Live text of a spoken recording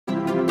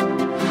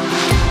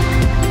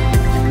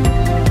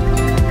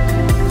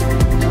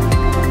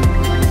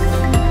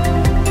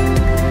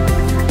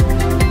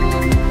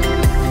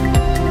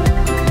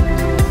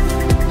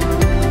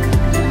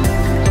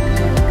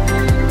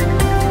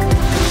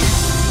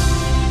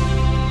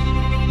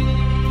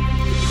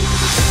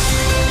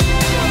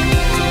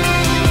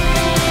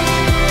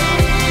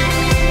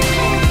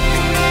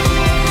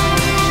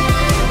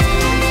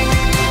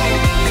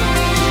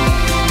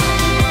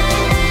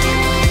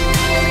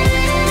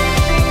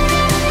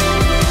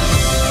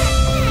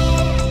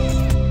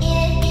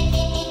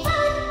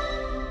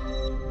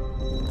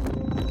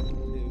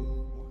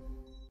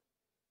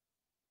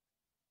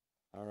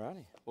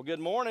Well, good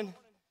morning.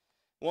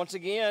 Once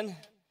again,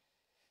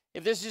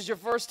 if this is your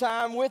first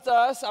time with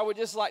us, I would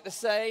just like to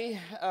say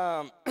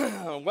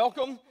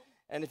welcome.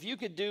 And if you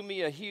could do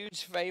me a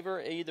huge favor,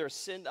 either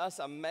send us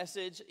a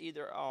message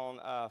either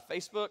on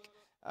Facebook,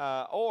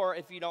 or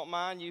if you don't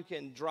mind, you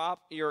can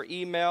drop your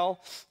email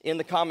in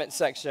the comment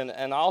section.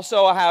 And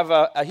also, I have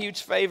a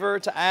huge favor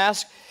to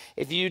ask.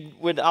 If you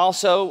would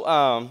also,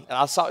 and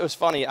I saw it was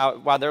funny,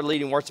 while they're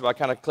leading worship, I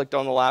kind of clicked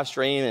on the live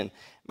stream, and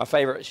my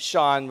favorite,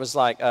 Sean, was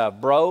like,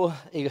 bro,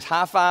 he was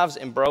high fives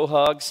and bro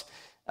hugs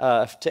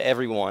to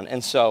everyone.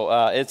 And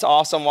so it's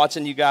awesome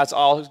watching you guys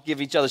all give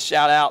each other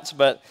shout outs.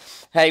 But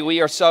hey,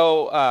 we are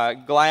so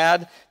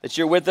glad that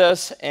you're with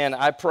us, and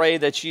I pray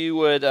that you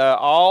would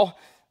all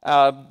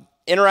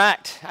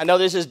interact. I know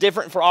this is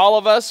different for all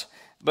of us,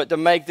 but to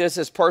make this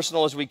as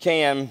personal as we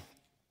can.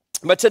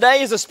 But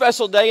today is a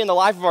special day in the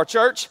life of our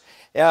church.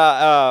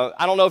 I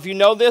don't know if you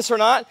know this or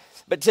not,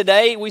 but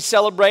today we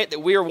celebrate that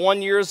we are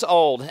 1 year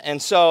old.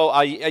 And so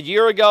a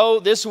year ago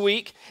this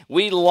week,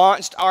 we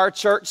launched our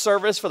church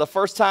service for the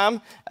first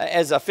time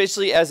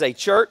officially as a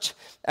church.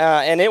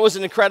 And it was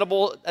an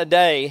incredible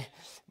day,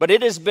 but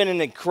it has been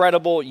an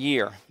incredible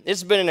year.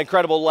 It's been an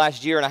incredible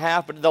last year and a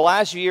half, but the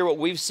last year what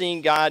we've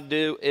seen God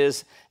do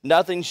is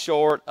nothing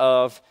short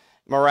of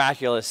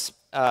miraculous.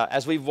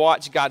 As we've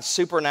watched God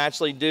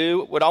supernaturally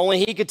do what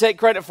only He could take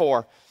credit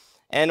for.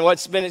 And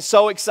what's been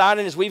so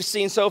exciting is we've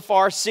seen so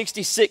far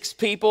 66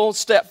 people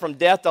step from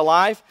death to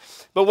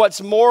life. But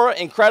what's more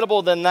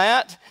incredible than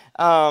that,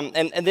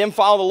 and then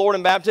follow the Lord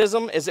in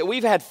baptism, is that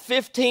we've had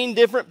 15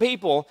 different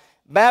people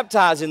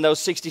baptizing those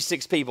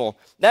 66 people.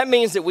 That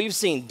means that we've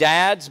seen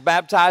dads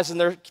baptizing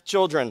their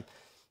children.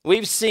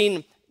 We've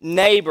seen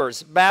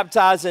neighbors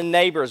baptizing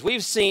neighbors.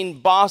 We've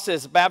seen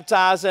bosses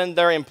baptizing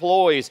their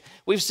employees.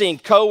 We've seen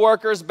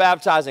coworkers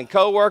baptizing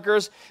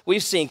coworkers.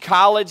 We've seen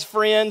college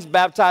friends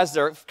baptize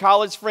their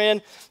college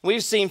friend.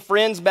 We've seen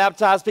friends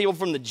baptize people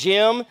from the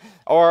gym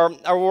or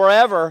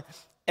wherever.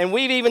 And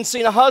we've even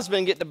seen a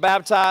husband get to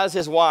baptize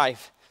his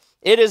wife.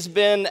 It has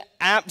been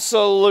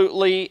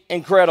absolutely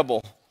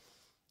incredible.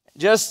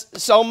 Just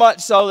so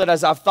much so that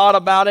as I've thought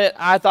about it,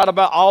 I thought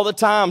about all the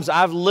times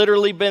I've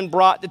literally been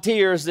brought to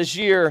tears this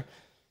year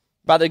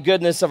by the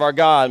goodness of our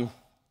God.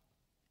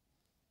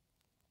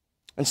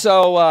 And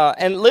so,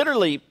 and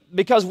literally,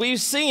 because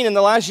we've seen in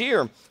the last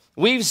year,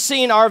 we've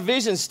seen our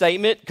vision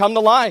statement come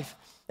to life.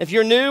 If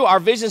you're new, our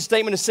vision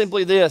statement is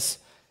simply this.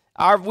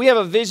 We have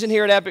a vision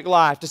here at Epic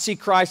Life to see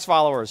Christ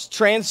followers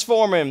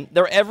transforming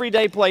their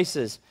everyday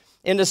places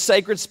into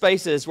sacred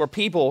spaces where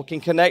people can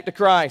connect to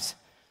Christ.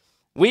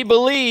 We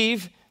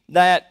believe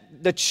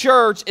that the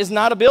church is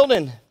not a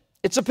building,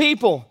 it's a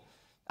people.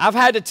 I've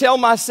had to tell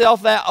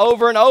myself that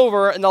over and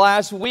over in the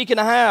last week and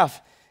a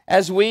half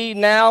as we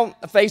now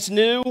face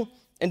new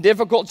and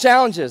difficult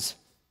challenges.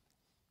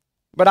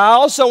 But I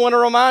also want to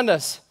remind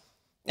us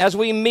as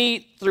we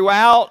meet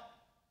throughout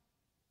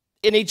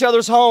in each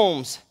other's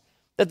homes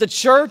that the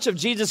church of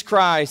Jesus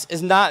Christ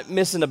is not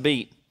missing a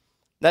beat.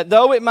 That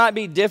though it might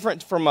be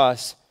different from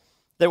us,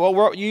 that what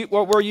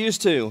we're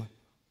used to,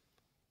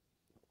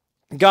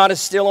 God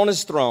is still on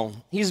His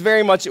throne. He's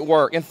very much at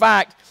work. In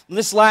fact,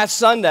 this last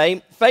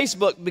Sunday,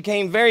 Facebook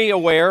became very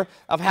aware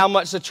of how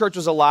much the church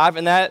was alive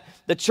and that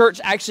the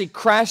church actually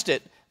crashed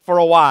it for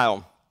a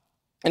while.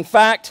 In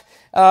fact,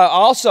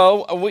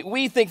 also,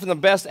 we think from the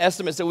best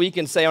estimates that we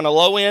can say on the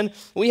low end,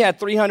 we had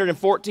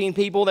 314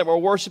 people that were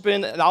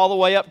worshiping, and all the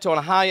way up to on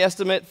a high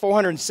estimate,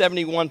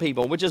 471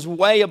 people, which is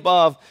way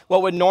above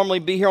what would normally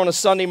be here on a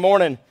Sunday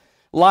morning.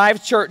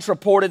 Live Church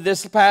reported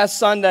this past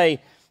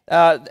Sunday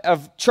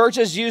of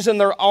churches using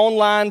their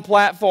online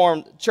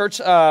platform,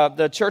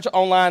 the church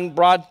online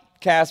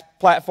broadcast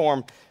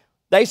platform.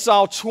 They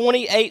saw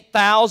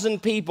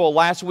 28,000 people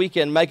last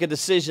weekend make a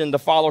decision to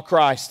follow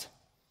Christ.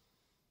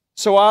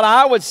 So what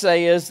I would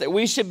say is that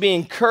we should be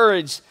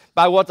encouraged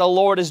by what the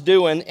Lord is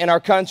doing in our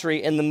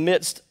country in the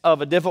midst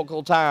of a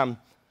difficult time.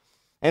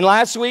 And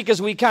last week,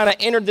 as we kind of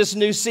entered this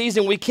new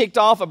season, we kicked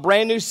off a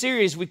brand new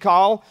series we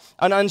call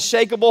An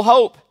Unshakable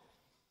Hope.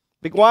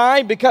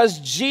 Why? Because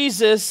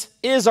Jesus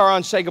is our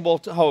unshakable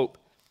hope.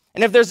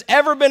 And if there's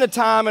ever been a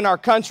time in our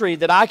country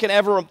that I can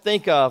ever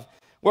think of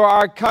where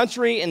our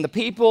country and the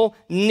people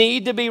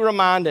need to be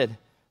reminded,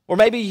 or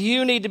maybe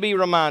you need to be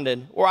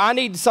reminded, or I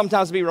need to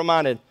sometimes be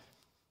reminded,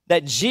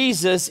 that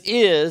Jesus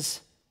is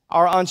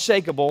our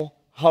unshakable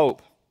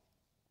hope.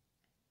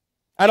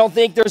 I don't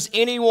think there's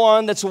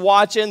anyone that's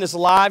watching this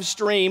live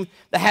stream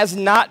that has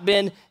not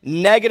been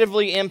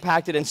negatively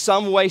impacted in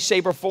some way,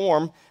 shape, or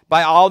form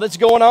by all that's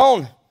going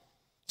on.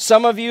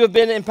 Some of you have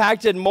been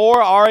impacted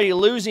more, already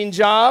losing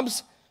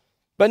jobs,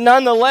 but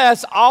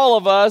nonetheless, all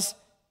of us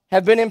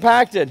have been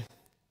impacted.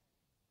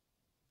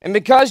 And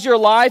because your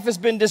life has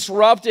been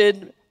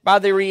disrupted by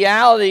the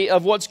reality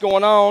of what's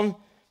going on,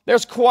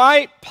 there's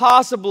quite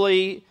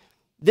possibly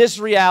this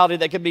reality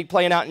that could be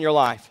playing out in your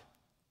life.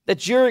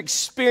 That you're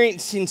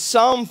experiencing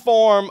some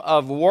form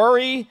of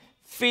worry,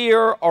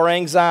 fear, or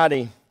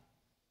anxiety.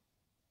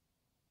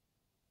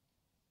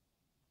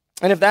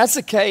 And if that's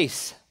the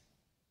case,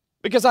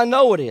 because I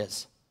know it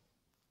is,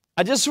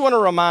 I just want to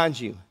remind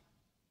you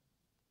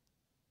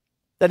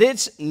that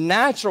it's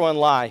natural in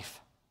life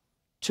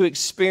to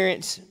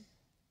experience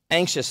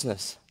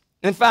anxiousness.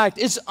 In fact,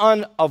 it's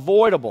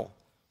unavoidable.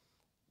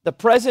 The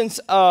presence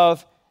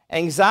of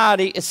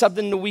anxiety is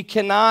something that we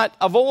cannot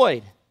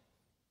avoid.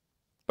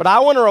 But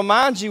I want to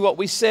remind you what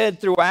we said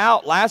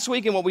throughout last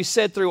week and what we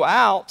said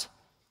throughout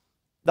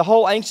the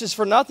whole Anxious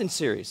for Nothing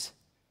series,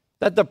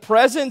 that the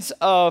presence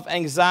of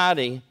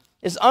anxiety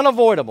is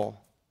unavoidable,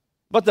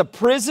 but the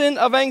prison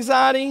of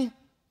anxiety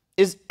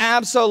is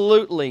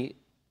absolutely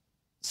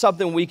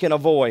something we can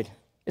avoid.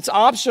 It's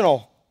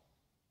optional.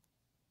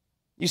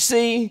 You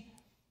see,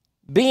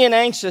 being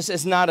anxious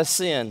is not a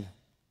sin,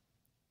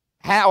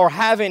 or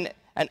having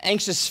an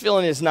anxious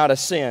feeling is not a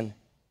sin.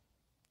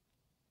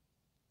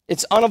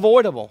 It's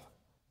unavoidable.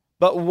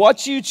 But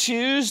what you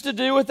choose to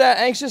do with that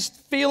anxious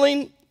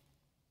feeling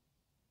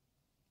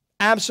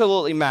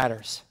absolutely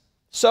matters.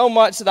 So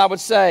much that I would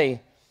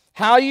say,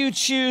 how you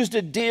choose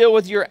to deal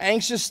with your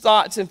anxious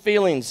thoughts and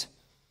feelings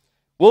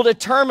will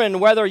determine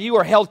whether you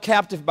are held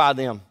captive by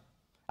them.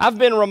 I've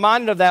been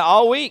reminded of that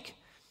all week.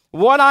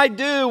 What I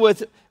do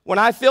with when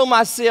I feel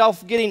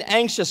myself getting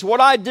anxious,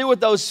 what I do with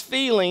those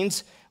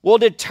feelings will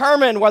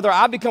determine whether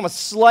I become a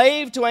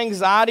slave to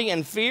anxiety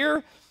and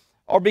fear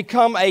or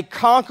become a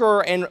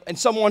conqueror and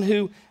someone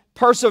who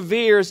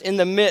perseveres in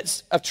the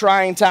midst of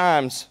trying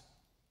times.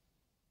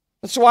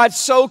 That's why it's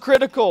so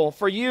critical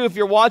for you, if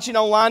you're watching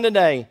online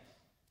today,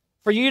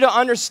 for you to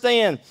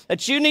understand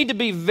that you need to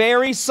be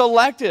very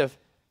selective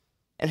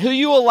in who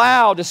you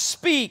allow to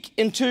speak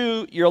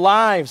into your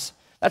lives.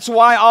 That's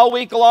why all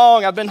week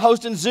long I've been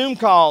hosting Zoom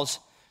calls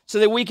so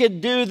that we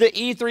could do the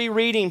E3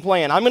 reading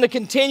plan. I'm going to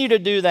continue to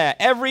do that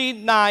every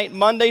night,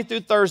 Monday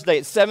through Thursday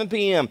at 7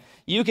 p.m.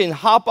 You can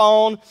hop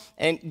on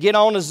and get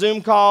on a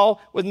Zoom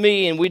call with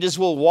me, and we just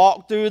will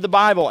walk through the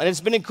Bible. And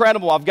it's been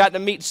incredible. I've gotten to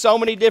meet so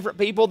many different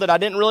people that I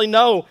didn't really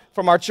know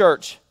from our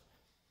church.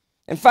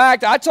 In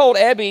fact, I told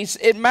Ebby,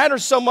 it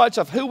matters so much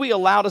of who we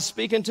allow to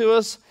speak into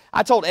us.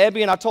 I told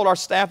Ebby and I told our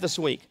staff this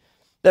week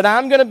that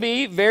I'm going to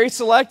be very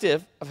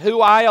selective of who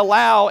I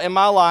allow in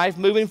my life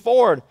moving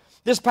forward.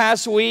 This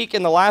past week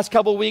and the last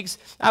couple of weeks,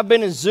 I've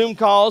been in Zoom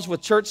calls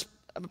with church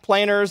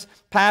planners,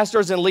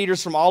 pastors, and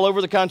leaders from all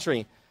over the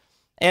country.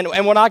 And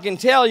what I can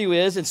tell you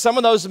is, in some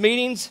of those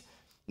meetings,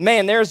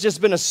 man, there's just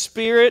been a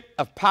spirit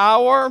of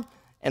power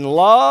and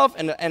love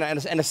and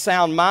a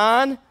sound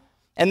mind.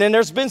 And then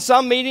there's been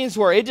some meetings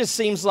where it just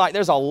seems like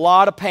there's a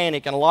lot of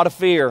panic and a lot of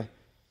fear.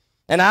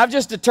 And I've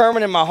just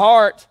determined in my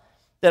heart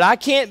that I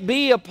can't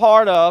be a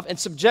part of and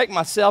subject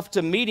myself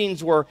to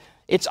meetings where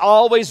it's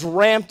always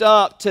ramped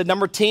up to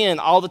number 10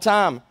 all the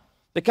time.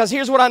 Because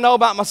here's what I know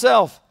about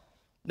myself,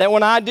 that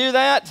when I do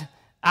that,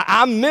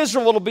 I'm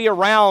miserable to be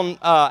around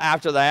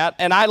after that.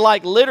 And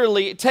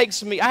literally, it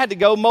takes me, I had to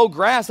go mow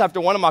grass after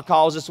one of my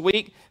calls this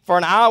week for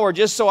an hour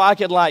just so I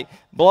could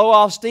blow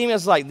off steam.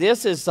 It's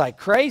this is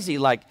crazy.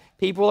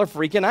 People are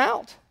freaking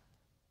out.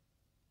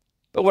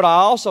 But what I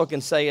also can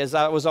say is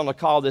I was on a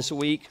call this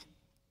week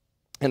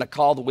and a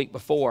call the week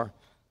before,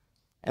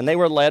 and they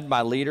were led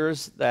by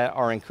leaders that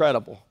are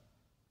incredible.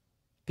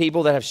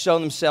 People that have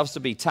shown themselves to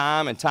be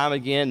time and time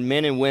again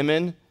men and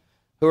women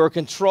who are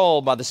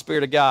controlled by the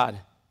Spirit of God,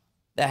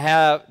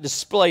 that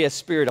display a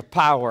spirit of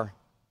power,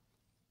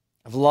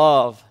 of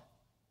love,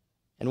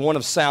 and one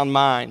of sound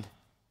mind.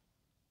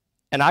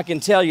 And I can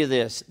tell you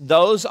this,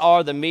 those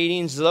are the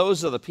meetings,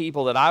 those are the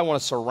people that I want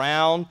to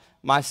surround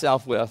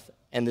myself with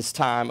in this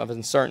time of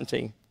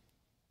uncertainty.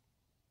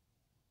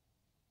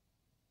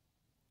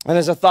 And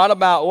as I thought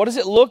about what does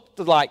it look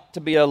like to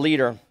be a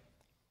leader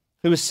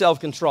who is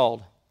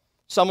self-controlled,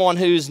 someone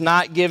who's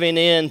not giving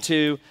in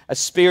to a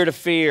spirit of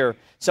fear,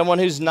 someone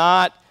who's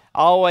not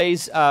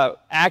always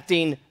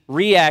acting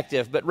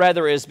reactive, but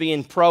rather is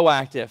being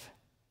proactive.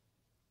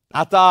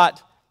 I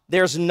thought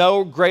there's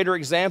no greater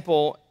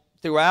example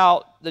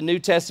throughout the New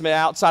Testament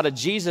outside of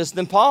Jesus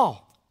than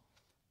Paul.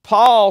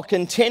 Paul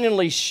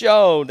continually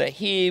showed that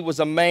he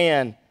was a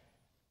man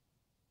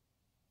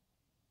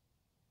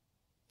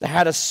that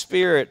had a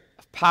spirit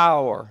of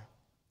power,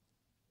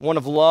 one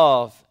of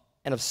love,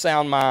 and of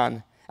sound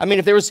mind. I mean,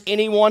 if there was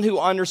anyone who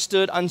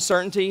understood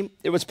uncertainty,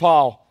 it was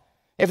Paul.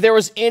 If there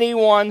was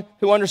anyone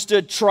who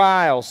understood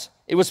trials,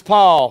 it was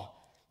Paul.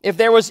 If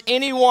there was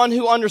anyone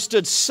who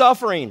understood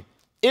suffering,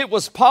 it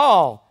was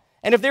Paul.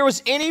 And if there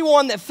was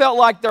anyone that felt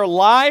like their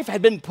life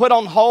had been put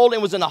on hold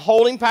and was in a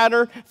holding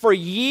pattern for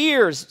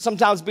years,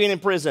 sometimes being in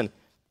prison,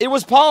 it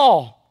was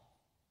Paul.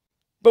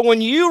 But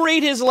when you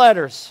read his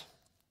letters,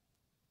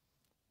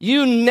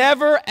 you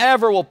never,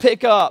 ever will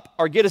pick up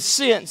or get a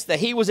sense that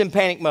he was in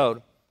panic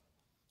mode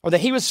or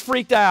that he was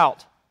freaked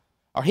out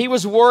or he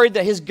was worried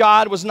that his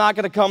God was not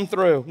going to come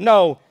through.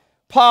 No,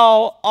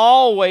 Paul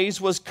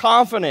always was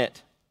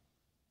confident.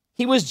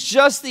 He was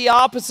just the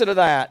opposite of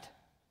that.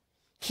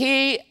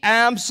 He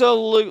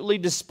absolutely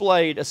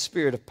displayed a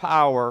spirit of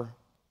power,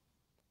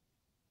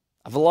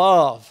 of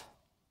love,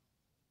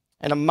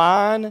 and a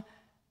mind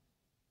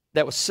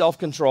that was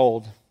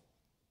self-controlled.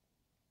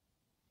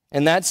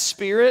 And that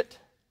spirit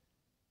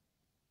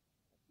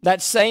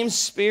that same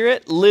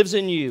Spirit lives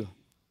in you.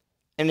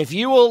 And if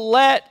you will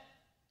let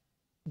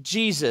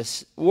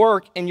Jesus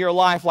work in your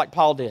life like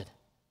Paul did,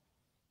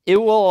 it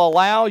will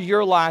allow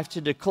your life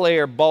to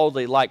declare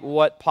boldly like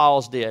what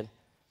Paul's did,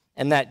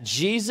 and that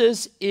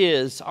Jesus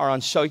is our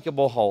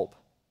unshakable hope,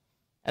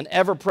 and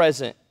ever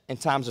present in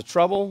times of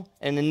trouble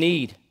and in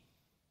need.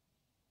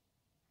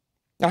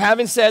 Now,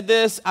 having said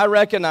this, I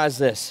recognize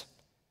this.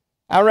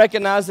 I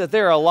recognize that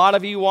there are a lot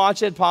of you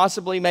watching,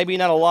 possibly, maybe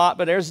not a lot,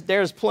 but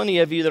there's plenty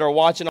of you that are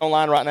watching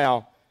online right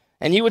now.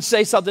 And you would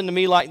say something to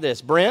me like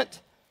this: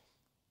 Brent,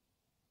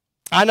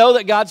 I know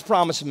that God's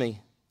promised me.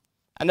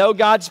 I know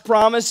God's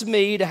promised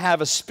me to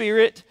have a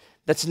spirit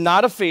that's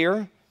not of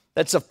fear,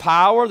 that's of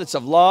power, that's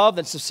of love,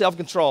 that's of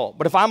self-control.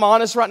 But if I'm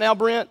honest right now,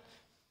 Brent,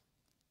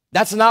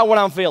 that's not what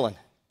I'm feeling.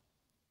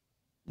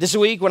 This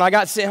week when I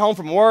got sent home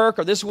from work,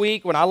 or this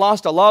week when I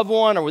lost a loved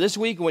one, or this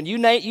week when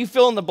you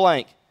fill in the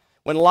blank,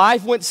 when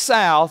life went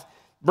south,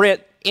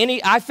 Brent,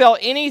 I felt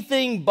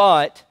anything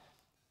but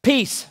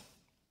peace.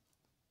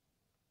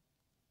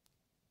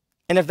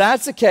 And if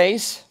that's the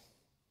case,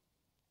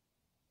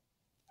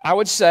 I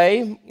would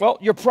say, well,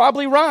 you're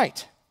probably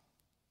right.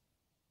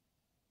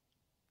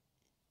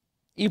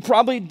 You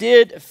probably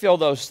did feel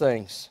those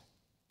things.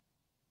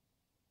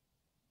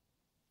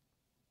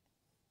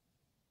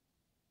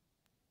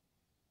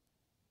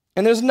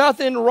 And there's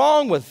nothing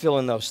wrong with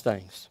feeling those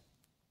things.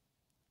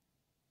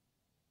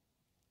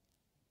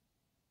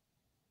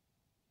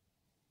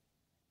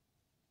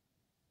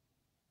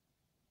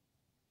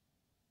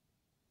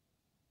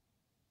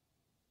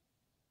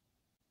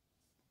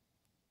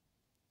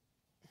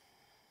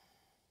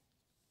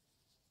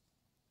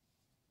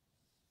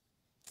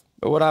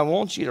 But what I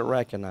want you to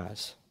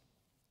recognize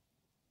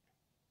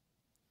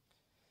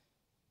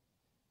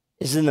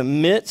is in the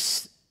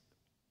midst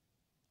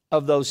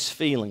of those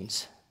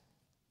feelings,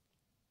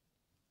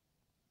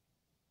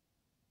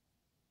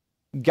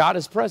 God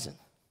is present.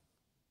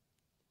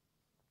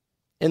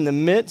 In the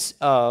midst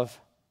of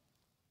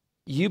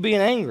you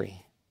being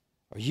angry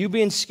or you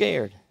being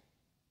scared,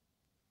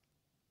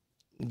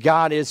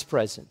 God is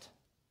present.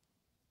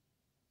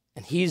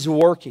 And He's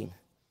working.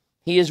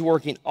 He is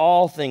working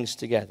all things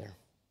together.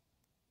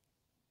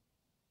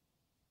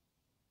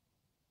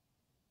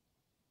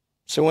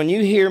 So when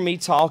you hear me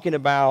talking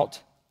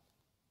about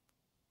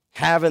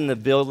having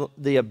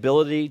the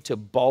ability to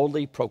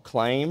boldly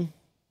proclaim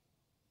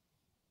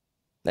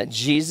that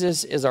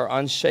Jesus is our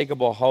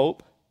unshakable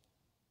hope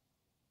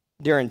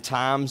during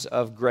times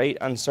of great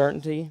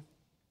uncertainty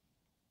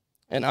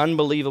and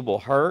unbelievable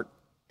hurt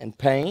and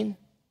pain,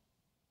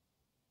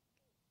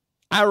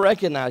 I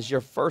recognize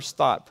your first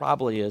thought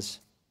probably is,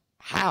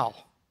 how?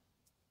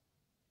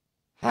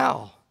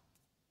 How?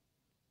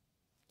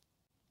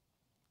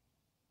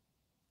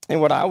 And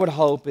what I would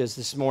hope is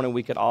this morning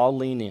we could all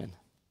lean in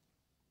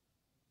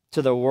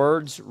to the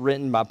words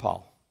written by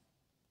Paul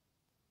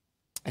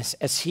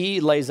as he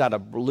lays out a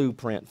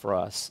blueprint for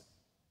us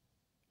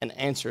and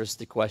answers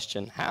the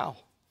question, how?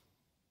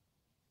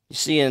 You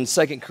see in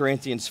 2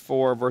 Corinthians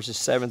 4, verses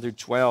 7 through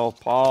 12,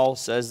 Paul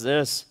says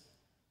this.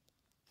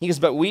 He goes,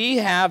 but we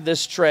have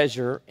this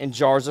treasure in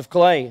jars of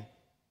clay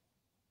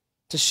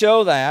to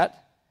show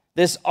that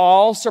this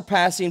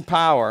all-surpassing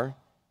power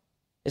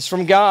is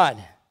from God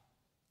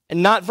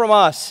and not from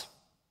us.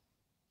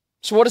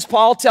 So what is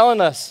Paul telling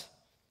us?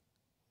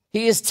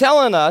 He is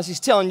telling us, he's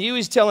telling you,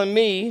 he's telling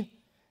me,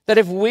 that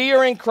if we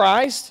are in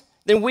Christ,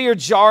 then we are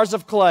jars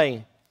of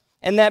clay.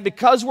 And that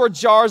because we're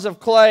jars of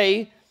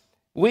clay,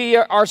 we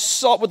are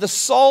with the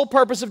sole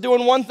purpose of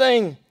doing one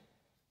thing,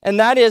 and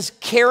that is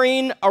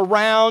carrying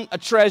around a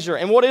treasure.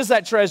 And what is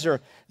that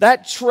treasure?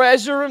 That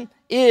treasure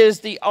is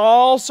the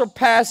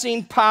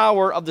all-surpassing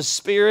power of the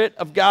Spirit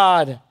of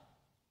God.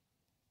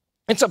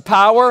 It's a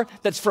power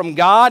that's from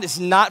God. It's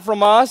not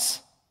from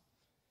us.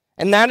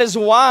 And that is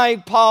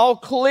why Paul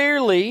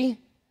clearly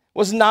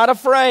was not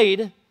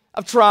afraid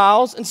of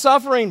trials and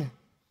suffering,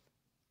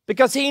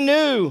 because he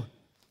knew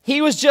he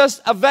was just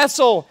a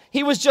vessel.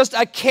 He was just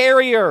a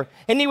carrier,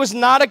 and he was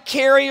not a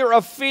carrier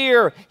of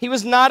fear. He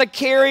was not a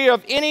carrier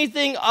of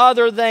anything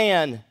other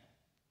than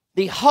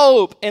the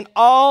hope and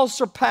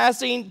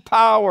all-surpassing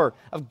power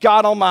of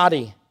God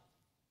Almighty.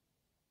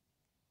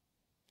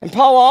 And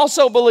Paul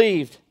also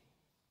believed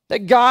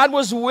that God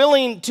was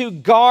willing to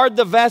guard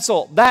the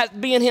vessel,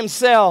 that being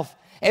himself,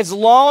 as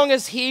long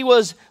as he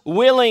was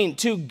willing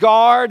to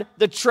guard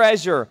the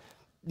treasure,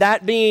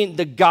 that being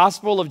the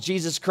gospel of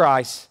Jesus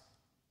Christ.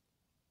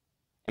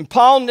 And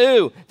Paul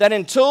knew that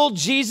until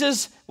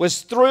Jesus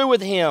was through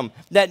with him,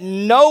 that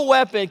no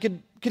weapon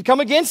could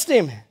come against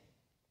him.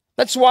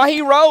 That's why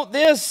he wrote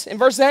this in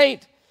verse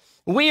 8.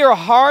 We are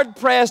hard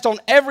pressed on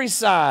every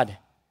side,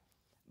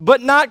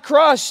 but not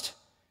crushed,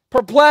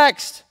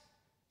 perplexed,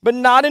 but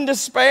not in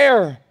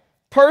despair,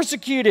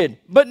 persecuted,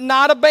 but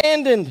not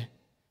abandoned,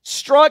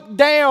 struck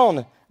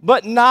down,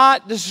 but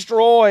not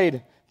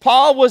destroyed.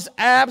 Paul was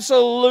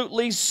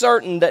absolutely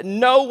certain that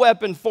no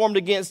weapon formed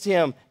against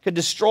him could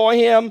destroy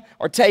him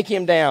or take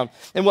him down.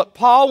 And what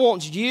Paul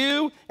wants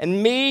you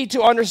and me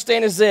to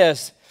understand is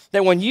this,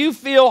 that when you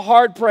feel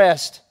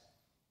hard-pressed,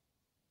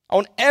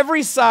 on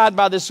every side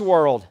by this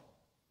world,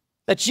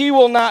 that you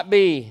will not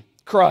be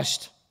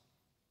crushed.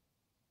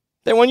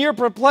 That when you're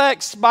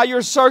perplexed by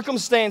your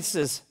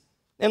circumstances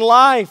in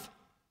life,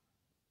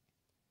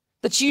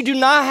 that you do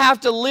not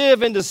have to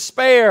live in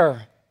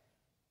despair.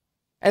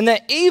 And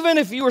that even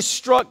if you are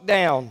struck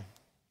down,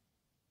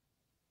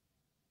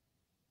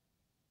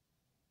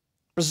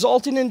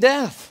 resulting in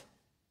death,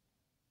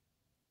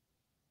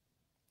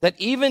 that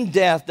even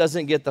death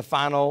doesn't get the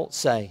final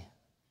say.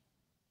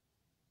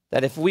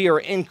 That if we are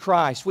in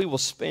Christ, we will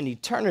spend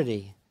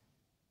eternity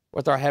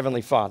with our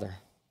Heavenly Father.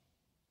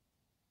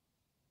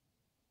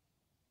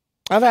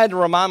 I've had to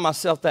remind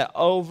myself that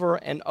over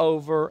and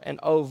over and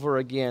over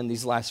again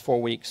these last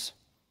 4 weeks.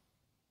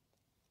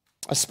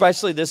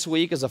 Especially this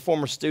week as a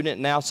former student,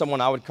 now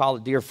someone I would call a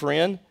dear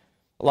friend,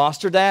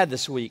 lost her dad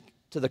this week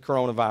to the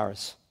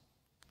coronavirus.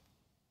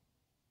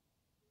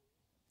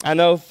 I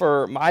know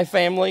for my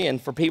family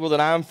and for people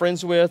that I'm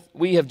friends with,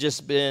 we have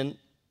just been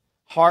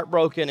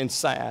heartbroken and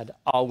sad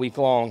all week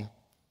long.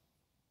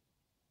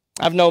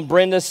 I've known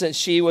Brenda since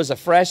she was a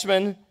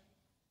freshman,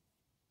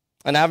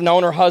 and I've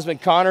known her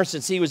husband Connor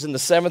since he was in the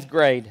 7th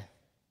grade.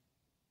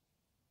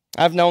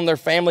 I've known their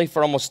family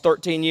for almost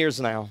 13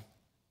 years now.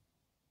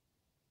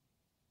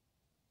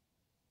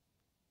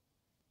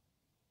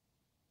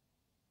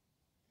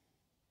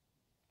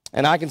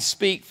 And I can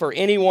speak for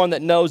anyone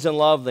that knows and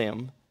loves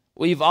them.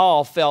 We've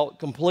all felt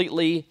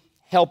completely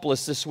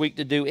helpless this week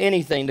to do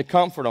anything to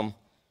comfort them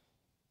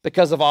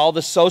because of all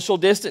the social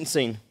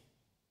distancing.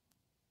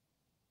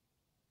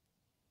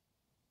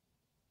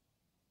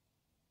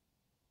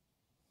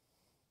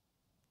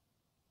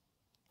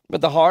 But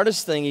the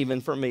hardest thing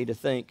even for me to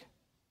think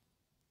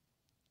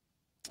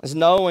is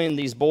knowing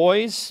these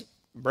boys,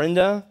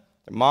 Brenda,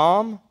 their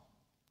mom,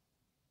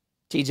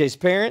 TJ's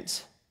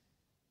parents,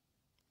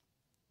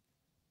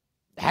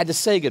 had to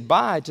say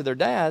goodbye to their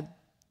dad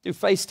through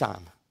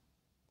FaceTime.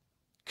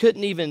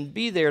 Couldn't even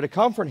be there to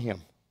comfort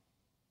him.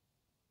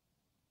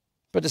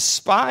 But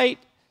despite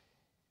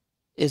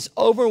as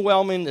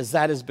overwhelming as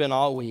that has been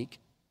all week,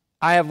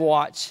 I have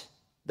watched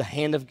the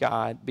hand of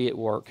God be at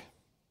work.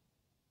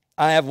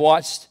 I have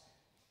watched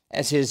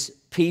as His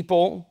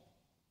people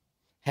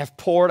have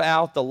poured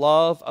out the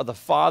love of the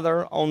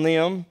Father on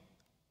them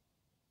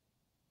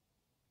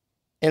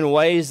in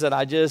ways that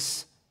I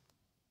just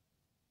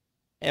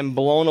am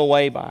blown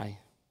away by.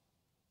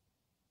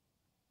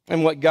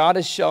 And what God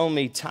has shown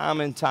me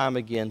time and time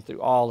again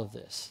through all of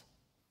this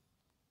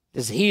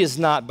is He is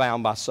not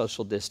bound by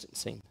social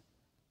distancing.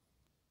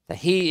 That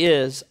He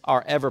is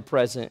our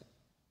ever-present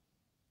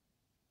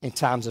in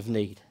times of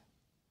need.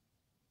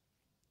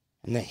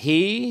 And that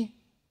He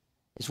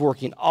is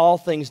working all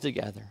things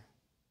together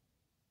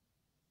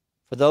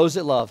for those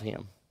that love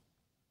Him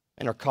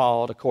and are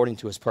called according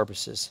to His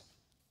purposes.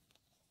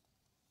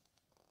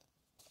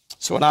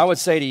 So what I would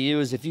say to you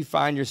is if you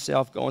find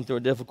yourself going through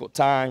a difficult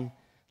time,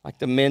 like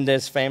the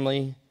Mendez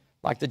family,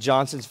 like the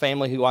Johnson's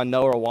family who I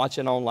know are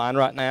watching online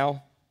right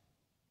now,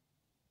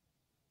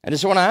 I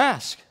just want to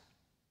ask,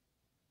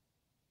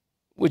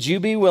 would you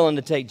be willing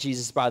to take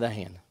Jesus by the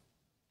hand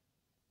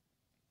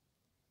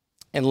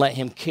and let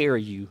Him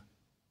carry you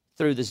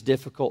through this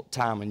difficult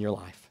time in your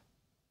life?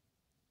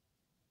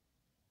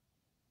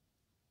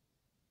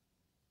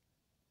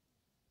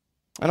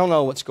 I don't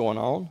know what's going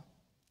on,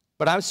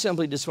 but I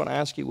simply just want to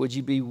ask you, would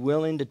you be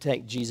willing to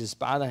take Jesus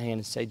by the hand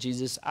and say,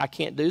 Jesus, I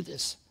can't do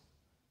this.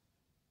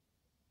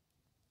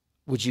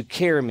 Would you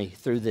carry me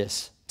through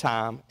this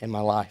time in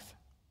my life?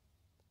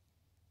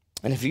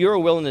 And if you're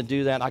willing to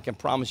do that, I can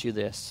promise you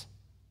this,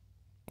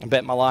 and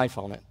bet my life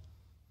on it,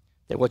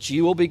 that what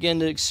you will begin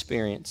to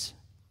experience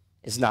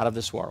is not of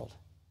this world.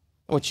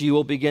 What you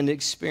will begin to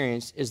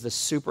experience is the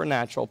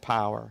supernatural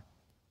power.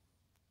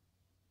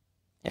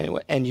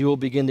 And you will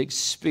begin to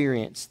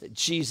experience that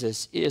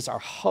Jesus is our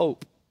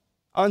hope,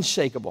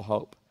 unshakable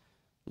hope,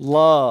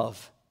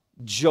 love,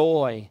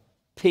 joy,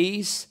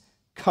 peace,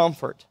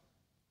 comfort.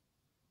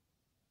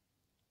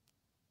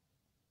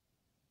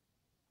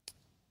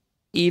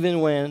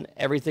 Even when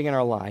everything in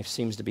our life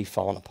seems to be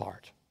falling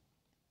apart.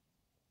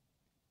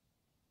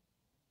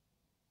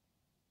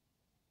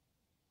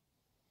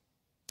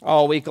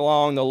 All week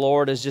long, the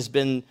Lord has just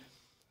been,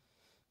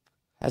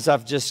 as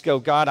I've just go,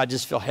 God, I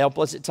just feel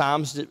helpless at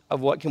times of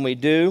what can we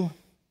do?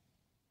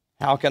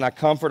 How can I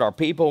comfort our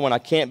people when I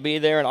can't be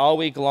there? And all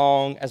week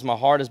long, as my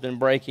heart has been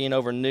breaking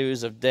over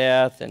news of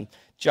death and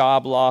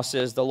job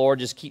losses, the Lord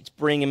just keeps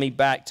bringing me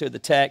back to the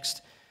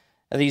text.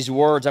 These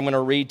words I'm going to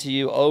read to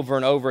you over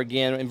and over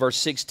again. In verse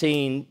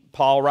 16,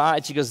 Paul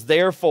writes, he goes,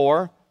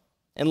 therefore,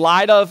 in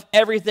light of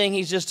everything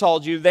he's just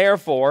told you,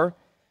 therefore,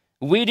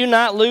 we do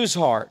not lose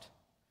heart.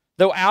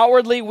 Though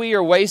outwardly we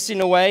are wasting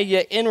away,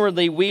 yet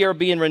inwardly we are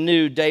being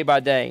renewed day by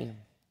day.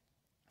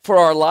 For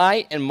our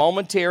light and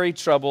momentary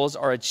troubles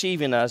are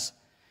achieving us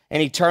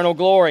an eternal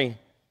glory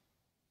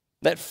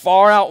that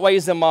far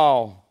outweighs them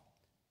all.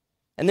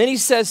 And then he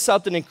says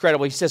something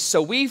incredible. He says,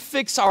 so we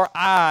fix our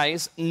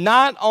eyes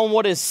not on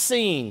what is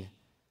seen,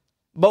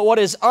 but what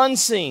is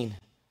unseen.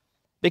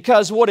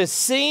 Because what is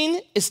seen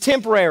is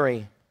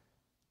temporary,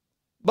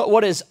 But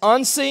what is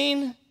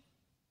unseen,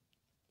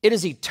 it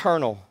is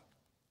eternal.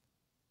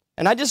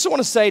 And I just want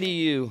to say to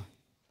you,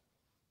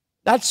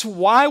 that's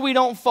why we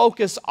don't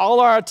focus all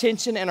our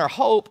attention and our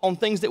hope on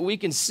things that we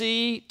can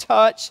see,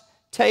 touch,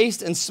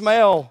 taste, and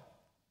smell.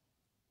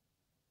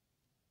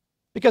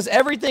 Because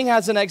everything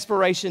has an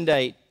expiration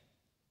date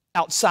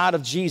outside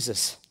of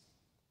Jesus.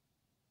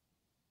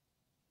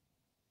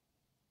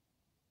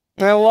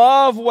 And I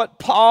love what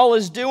Paul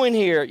is doing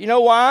here. You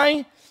know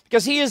why?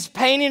 Because he is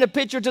painting a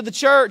picture to the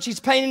church. He's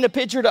painting a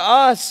picture to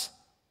us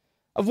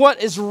of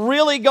what is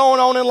really going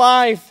on in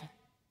life.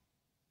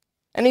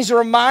 And he's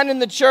reminding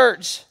the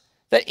church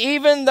that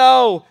even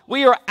though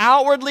we are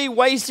outwardly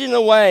wasting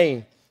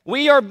away,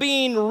 we are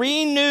being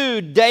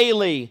renewed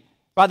daily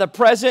by the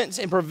presence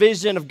and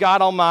provision of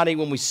God Almighty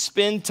when we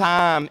spend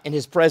time in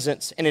His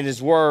presence and in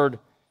His Word.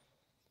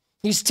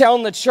 He's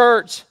telling the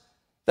church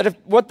that if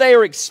what they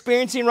are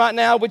experiencing right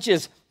now, which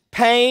is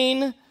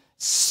pain,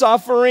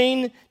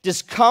 suffering,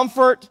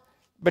 discomfort,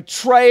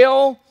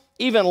 betrayal,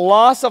 even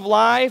loss of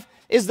life,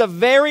 is the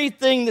very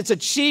thing that's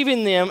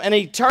achieving them an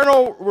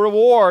eternal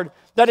reward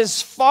that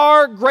is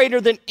far greater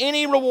than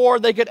any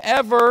reward they could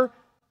ever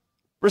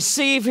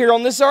receive here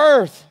on this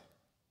earth.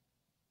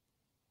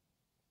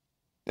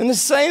 In the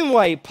same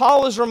way,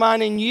 Paul is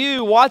reminding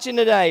you watching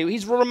today,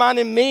 he's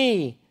reminding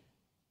me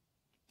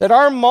that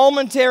our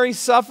momentary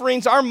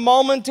sufferings, our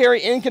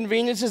momentary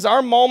inconveniences,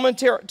 our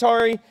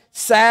momentary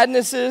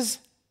sadnesses,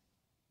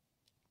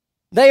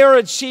 they are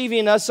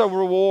achieving us a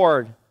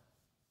reward,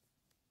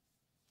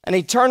 an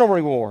eternal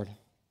reward.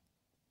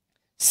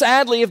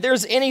 Sadly, if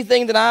there's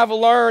anything that I've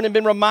learned and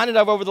been reminded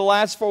of over the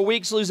last 4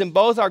 weeks, losing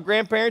both our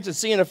grandparents and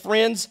seeing a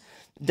friend's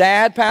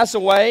dad pass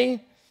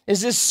away,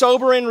 is this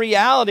sobering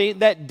reality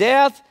that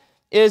death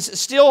is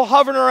still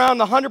hovering around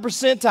the 100th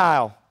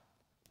percentile.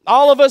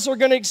 All of us are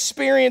going to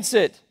experience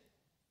it.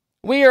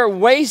 We are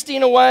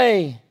wasting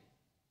away.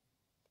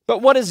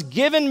 But what has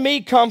given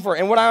me comfort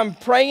and what I'm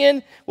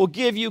praying will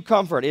give you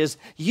comfort is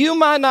you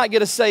might not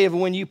get a say of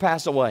when you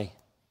pass away.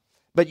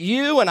 But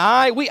you and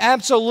I, we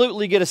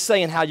absolutely get a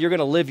say in how you're going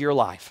to live your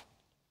life.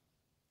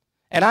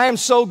 And I am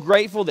so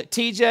grateful that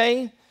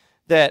TJ,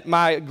 that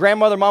my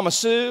grandmother, Mama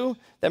Sue,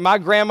 that my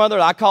grandmother,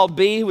 I called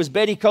B, who was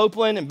Betty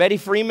Copeland and Betty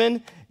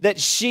Freeman,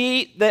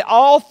 that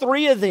all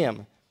three of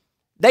them,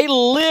 they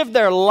lived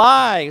their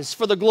lives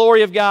for the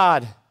glory of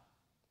God.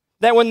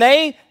 That when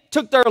they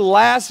took their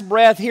last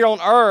breath here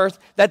on earth,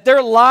 that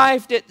their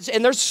life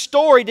and their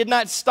story did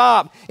not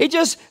stop. It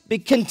just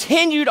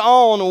continued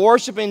on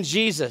worshiping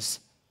Jesus.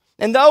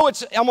 And though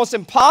it's almost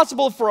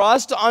impossible for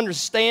us to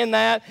understand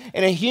that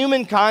in a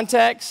human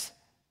context,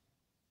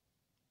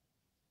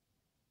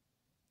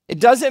 it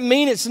doesn't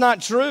mean it's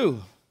not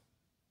true.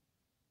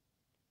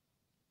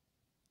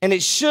 And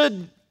it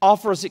should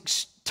offer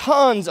us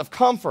tons of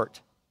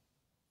comfort.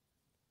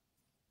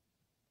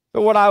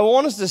 But what I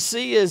want us to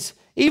see is,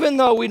 even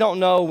though we don't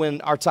know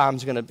when our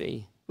time's going to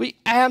be, we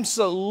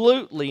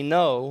absolutely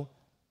know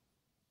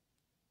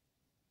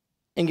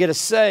and get a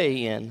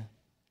say in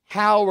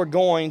how we're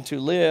going to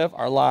live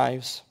our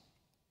lives.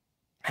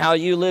 How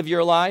you live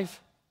your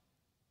life,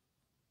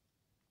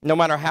 no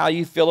matter how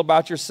you feel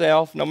about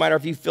yourself, no matter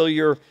if you feel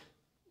you're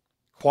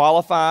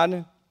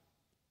qualified.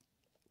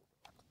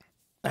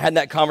 I had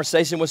that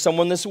conversation with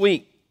someone this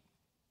week.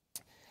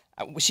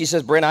 She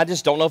says, Brent, I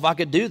just don't know if I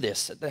could do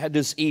this. I had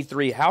this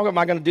E3. How am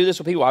I going to do this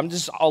with people? I'm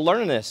just all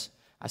learning this.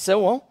 I said,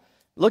 well,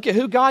 look at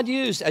who God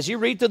used. As you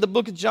read through the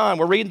book of John,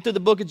 we're reading through the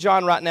book of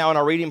John right now in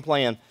our reading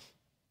plan.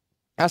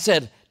 I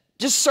said,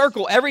 just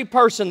circle every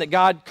person that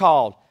God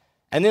called.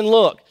 And then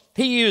look,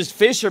 He used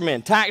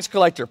fishermen, tax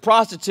collector,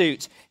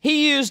 prostitutes.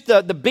 He used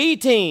the B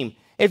team.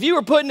 If you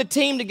were putting a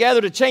team together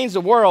to change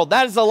the world,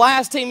 that is the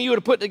last team you would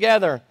have put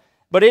together.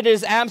 But it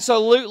is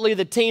absolutely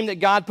the team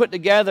that God put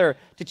together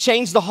to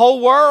change the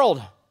whole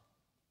world.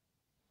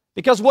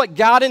 Because what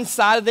got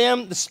inside of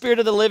them, the Spirit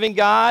of the living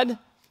God,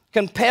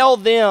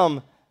 compelled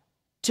them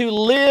to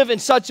live in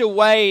such a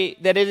way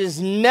that it has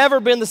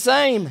never been the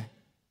same.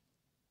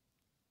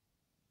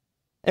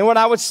 And what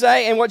I would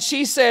say, and what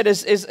she said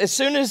is as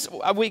soon as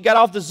we got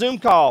off the Zoom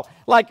call,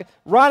 like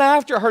right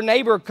after her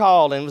neighbor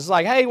called and was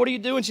like, hey, what are you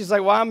doing? She's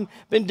like, well, I've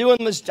been doing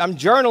this, I'm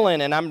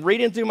journaling and I'm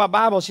reading through my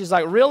Bible. She's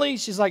like, really?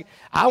 She's like,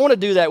 I want to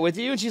do that with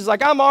you. And she's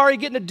like, I'm already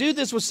getting to do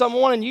this with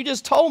someone and you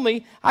just told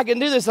me I can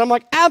do this. And I'm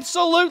like,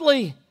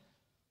 absolutely.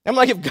 I'm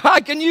like, if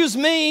God can use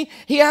me,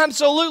 He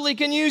absolutely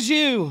can use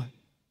you.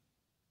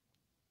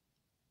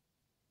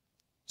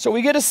 So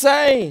we get a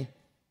say.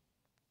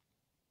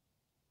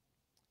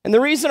 And the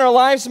reason our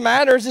lives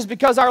matters is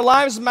because our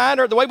lives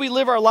matter, the way we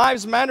live our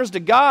lives matters to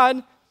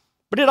God,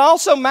 but it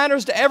also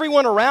matters to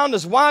everyone around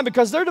us. Why?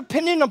 Because they're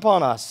depending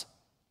upon us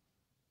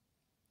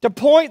to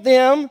point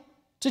them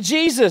to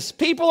Jesus.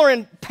 People are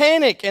in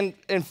panic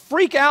and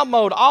freak out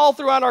mode all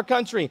throughout our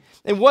country.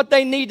 And what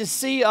they need to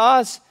see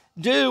us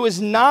do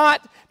is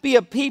not be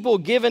a people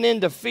given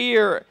into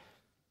fear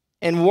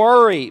and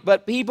worry,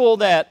 but people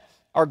that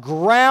are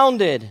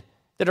grounded,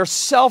 that are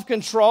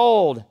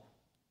self-controlled,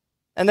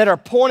 and that are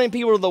pointing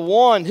people to the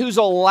one who's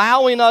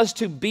allowing us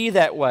to be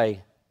that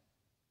way.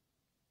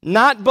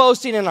 Not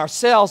boasting in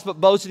ourselves, but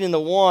boasting in the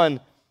one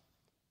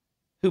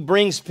who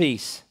brings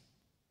peace.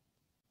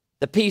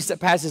 The peace that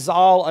passes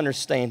all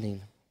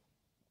understanding.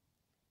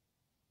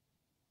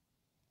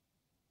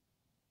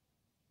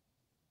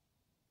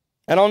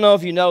 I don't know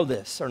if you know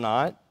this or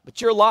not,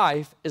 but your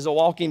life is a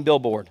walking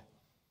billboard.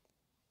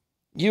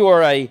 You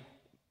are a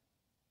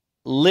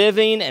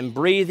living and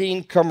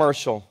breathing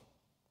commercial.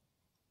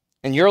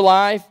 And your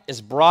life is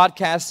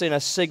broadcasting a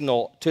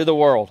signal to the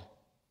world.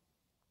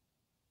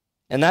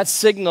 And that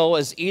signal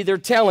is either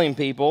telling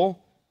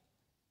people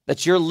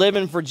that you're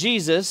living for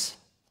Jesus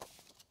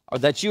or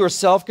that you are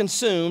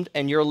self-consumed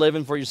and you're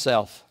living for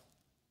yourself.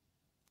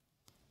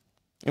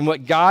 And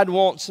what God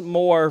wants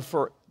more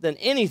than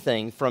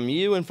anything from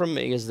you and from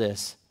me is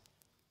this,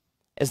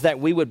 is that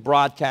we would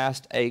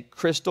broadcast a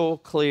crystal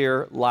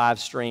clear live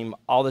stream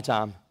all the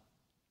time.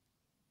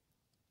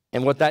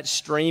 And what that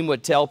stream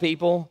would tell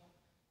people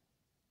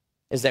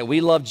is that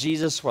we love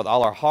Jesus with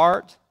all our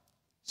heart,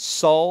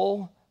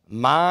 soul,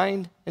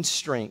 mind, and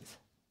strength.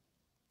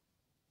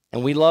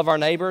 And we love our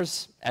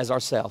neighbors as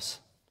ourselves.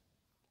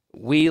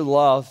 We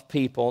love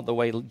people the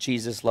way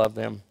Jesus loved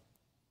them.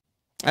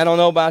 I don't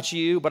know about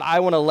you, but I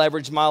want to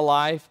leverage my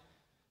life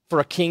for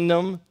a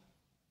kingdom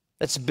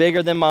that's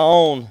bigger than my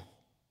own.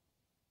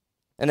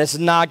 And it's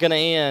not going to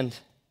end.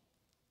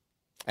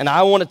 And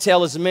I want to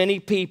tell as many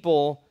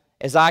people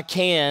as I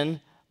can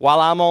while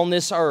I'm on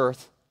this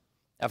earth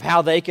of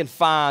how they can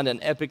find an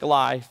epic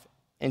life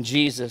in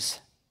Jesus.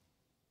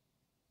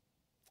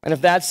 And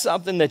if that's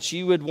something that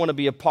you would want to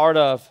be a part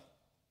of,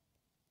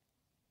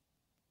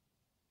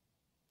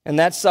 and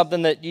that's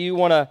something that you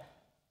want to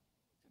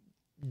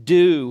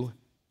do,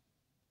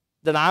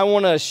 then I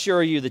want to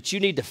assure you that you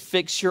need to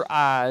fix your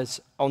eyes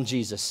on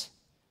Jesus.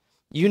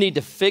 You need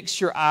to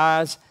fix your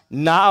eyes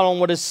not on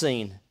what is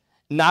seen,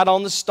 not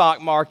on the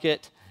stock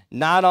market,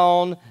 not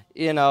on,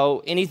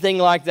 anything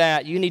like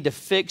that. You need to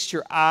fix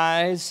your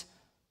eyes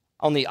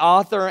on the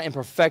author and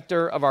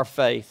perfecter of our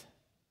faith.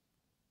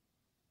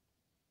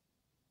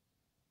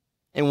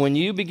 And when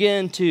you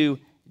begin to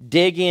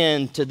dig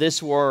into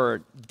this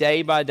word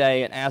day by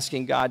day and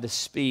asking God to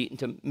speak and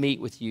to meet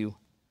with you,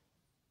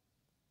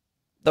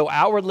 though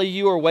outwardly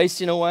you are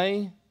wasting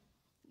away,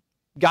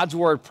 God's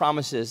word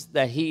promises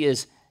that He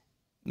is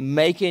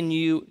making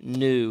you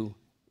new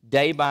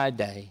day by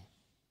day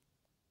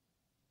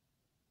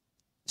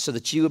so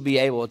that you would be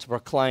able to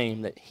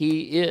proclaim that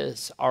He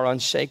is our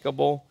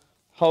unshakable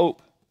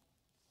hope.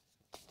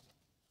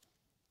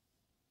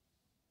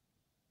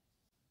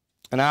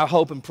 And I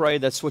hope and pray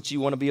that's what you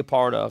want to be a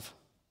part of.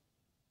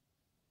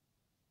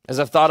 As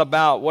I've thought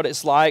about what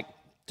it's like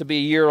to be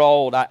a year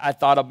old, I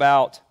thought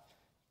about,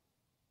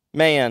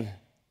 man,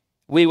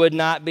 we would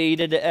not be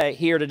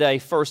here today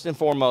first and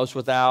foremost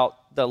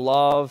without the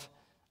love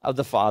of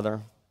the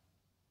Father.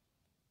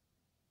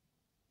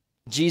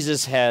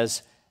 Jesus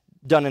has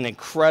done an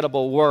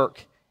incredible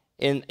work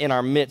in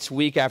our midst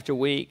week after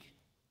week.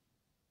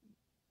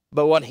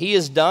 But what He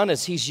has done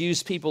is He's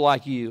used people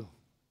like you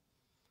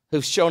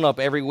who've shown up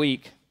every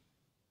week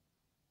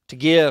to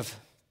give.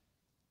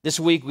 This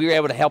week we were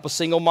able to help a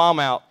single mom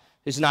out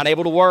who's not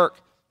able to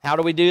work. How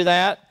do we do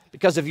that?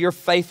 Because of your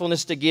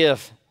faithfulness to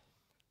give.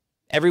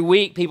 Every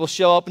week people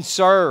show up and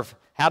serve.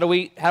 How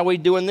are we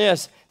doing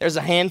this? There's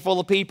a handful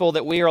of people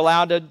that we are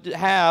allowed to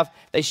have.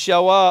 They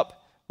show up.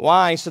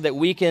 Why? So that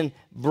we can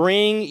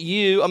bring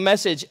you a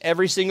message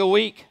every single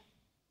week.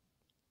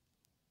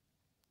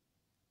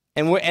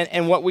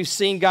 And what we've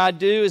seen God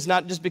do is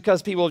not just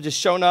because people have just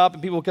shown up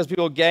and because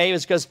people gave.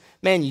 It's because,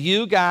 man,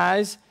 you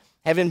guys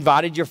have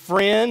invited your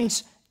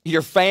friends,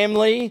 your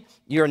family,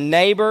 your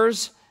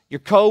neighbors,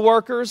 your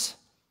co-workers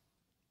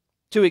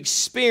to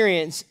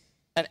experience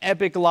an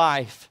epic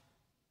life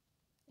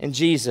in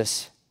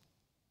Jesus.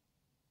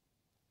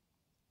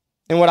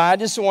 And what I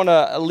just want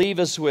to leave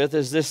us with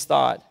is this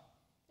thought.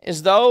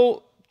 As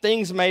though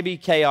things may be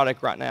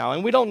chaotic right now,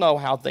 and we don't know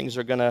how things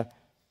are going to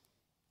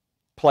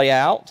play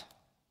out.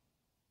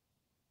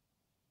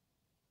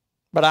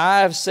 But I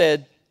have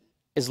said,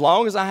 as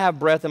long as I have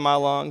breath in my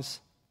lungs,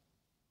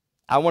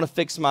 I want to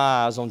fix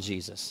my eyes on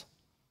Jesus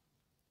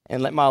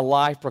and let my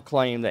life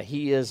proclaim that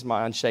He is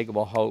my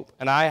unshakable hope.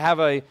 And I have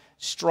a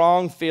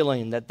strong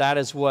feeling that that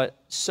is what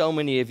so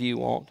many of you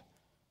want.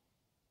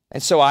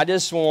 And so I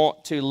just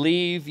want to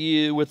leave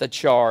you with a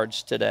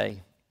charge today,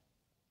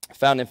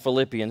 found in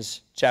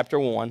Philippians chapter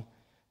 1,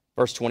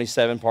 verse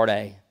 27, part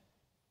A.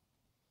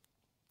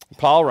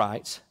 Paul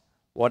writes,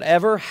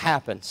 whatever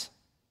happens,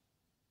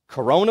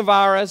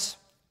 coronavirus,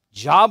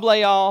 job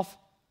layoff,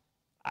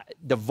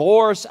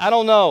 divorce, I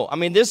don't know. I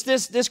mean,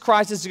 this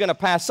crisis is going to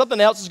pass.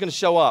 Something else is going to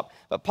show up.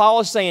 But Paul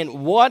is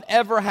saying,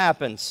 whatever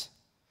happens,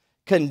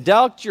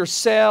 conduct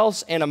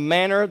yourselves in a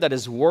manner that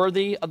is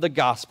worthy of the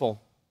gospel.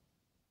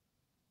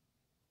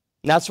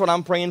 And that's what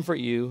I'm praying for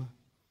you,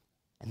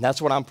 and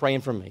that's what I'm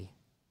praying for me.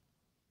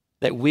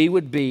 That we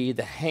would be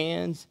the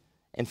hands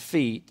and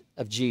feet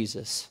of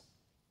Jesus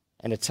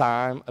in a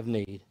time of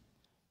need.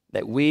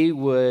 That we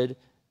would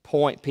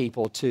point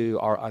people to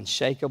our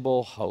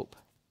unshakable hope,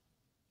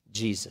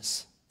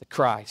 Jesus, the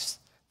Christ,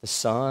 the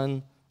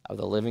Son of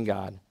the living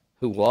God,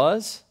 who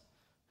was,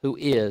 who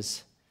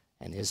is,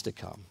 and is to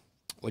come.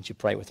 Would you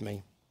pray with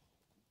me?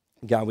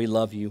 God, we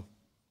love you.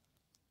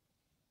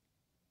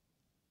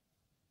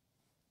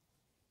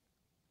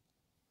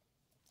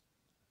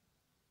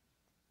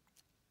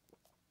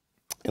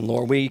 And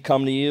Lord, we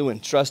come to you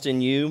and trust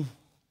in you.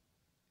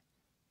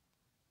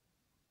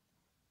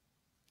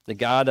 That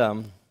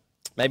God,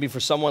 maybe for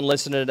someone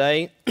listening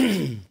today,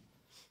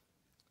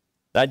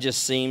 that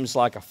just seems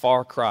like a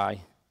far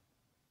cry.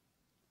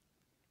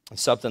 And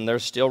something they're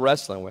still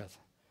wrestling with.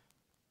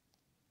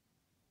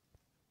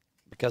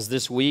 Because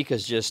this week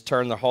has just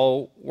turned the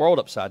whole world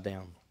upside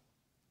down.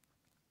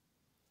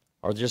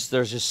 Or there's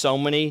just so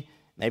many,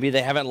 maybe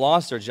they haven't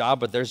lost their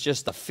job, but there's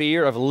just the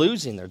fear of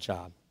losing their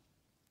job.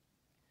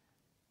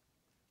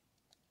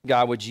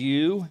 God, would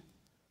you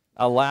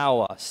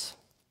allow us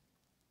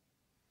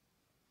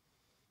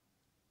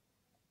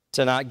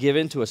to not give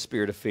into a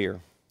spirit of fear?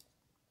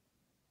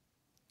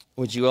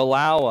 Would you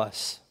allow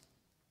us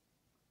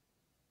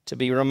to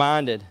be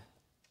reminded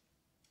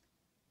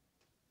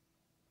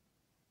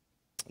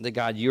that,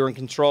 God, you're in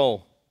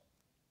control,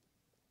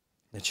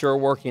 that you're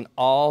working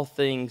all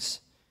things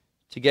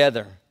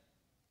together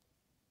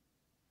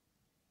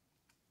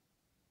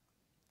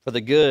for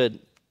the good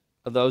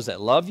of those that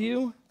love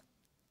you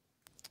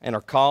and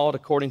are called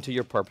according to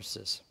your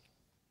purposes.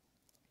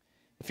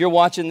 If you're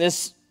watching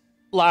this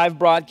live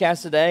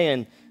broadcast today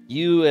and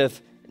you have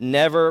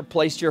never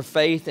placed your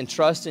faith and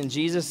trust in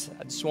Jesus,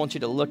 I just want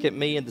you to look at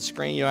me at the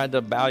screen. You don't have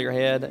to bow your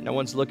head. No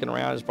one's looking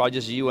around. It's probably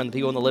just you and the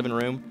people in the living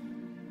room.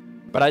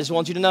 But I just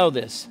want you to know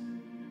this.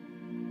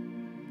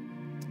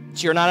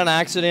 That you're not an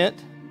accident.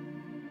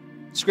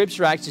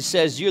 Scripture actually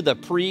says you're the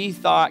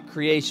pre-thought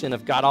creation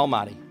of God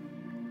Almighty.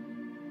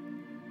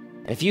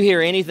 And if you hear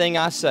anything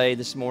I say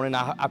this morning,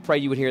 I pray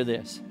you would hear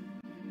this.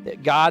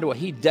 That God, what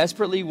He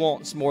desperately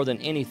wants more than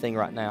anything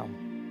right now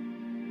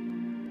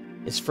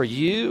is for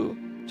you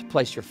to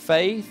place your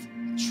faith,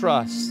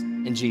 trust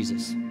in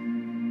Jesus.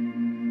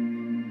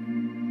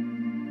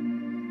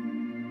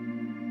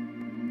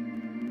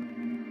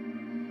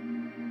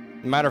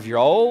 No matter if you're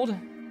old,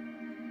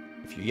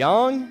 if you're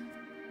young,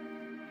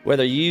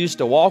 whether you used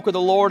to walk with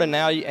the Lord and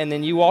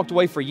then you walked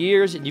away for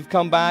years and you've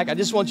come back, I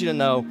just want you to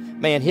know,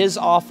 man, His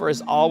offer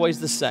is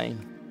always the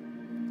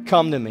same.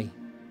 Come to me,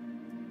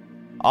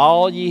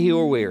 all ye who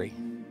are weary.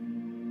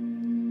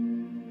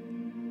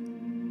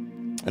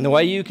 And the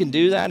way you can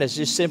do that is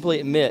just simply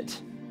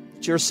admit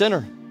that you're a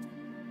sinner.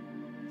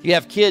 If you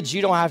have kids,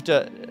 you don't have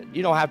to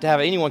have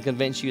anyone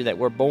convince you that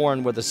we're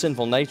born with a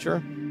sinful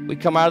nature. We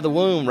come out of the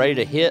womb ready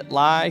to hit,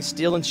 lie,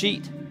 steal, and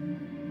cheat.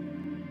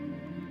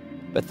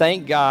 But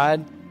thank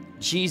God,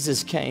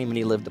 Jesus came and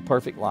He lived the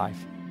perfect life.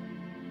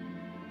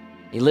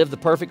 He lived the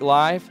perfect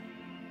life,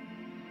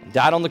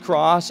 died on the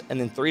cross,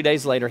 and then 3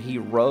 days later, He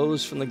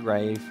rose from the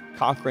grave,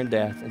 conquering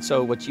death. And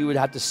so what you would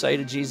have to say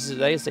to Jesus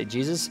today is say,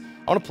 Jesus,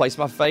 I want to place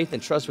my faith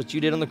and trust what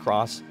you did on the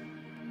cross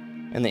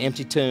and the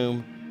empty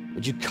tomb.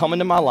 Would you come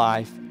into my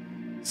life,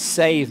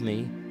 save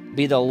me,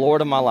 be the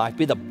Lord of my life,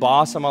 be the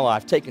boss of my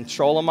life, take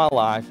control of my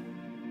life.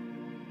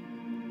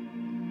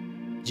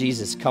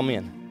 Jesus, come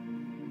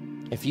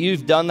in. If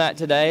you've done that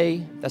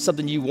today, that's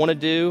something you want to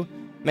do,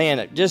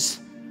 man,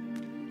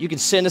 you can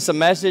send us a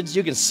message.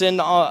 You can send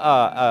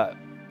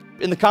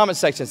in the comment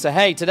section, say,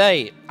 hey,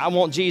 today I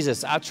want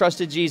Jesus. I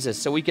trusted Jesus,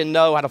 so we can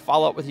know how to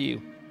follow up with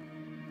you.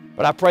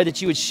 But I pray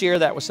that you would share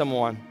that with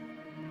someone.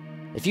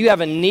 If you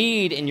have a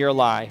need in your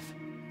life,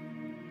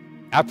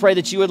 I pray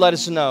that you would let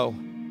us know.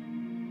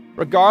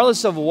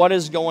 Regardless of what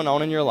is going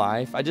on in your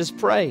life, I just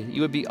pray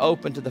you would be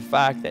open to the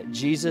fact that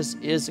Jesus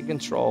is in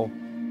control,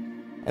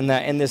 and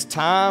that in this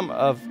time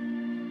of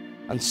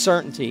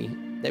uncertainty,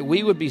 that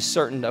we would be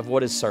certain of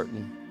what is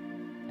certain,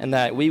 and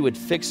that we would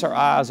fix our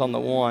eyes on the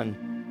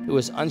one who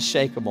is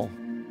unshakable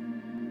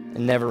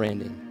and never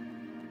ending,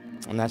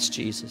 and that's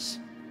Jesus.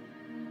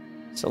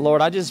 So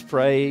Lord, I just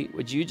pray,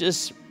 would you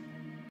just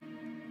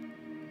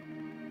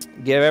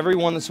give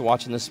everyone that's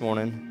watching this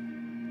morning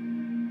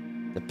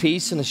the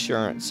peace and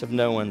assurance of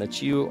knowing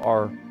that you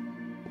are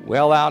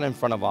well out in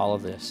front of all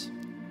of this,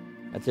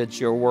 and that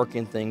you're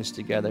working things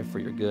together for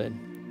your good.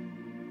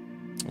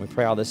 And we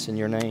pray all this in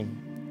your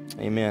name.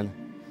 Amen.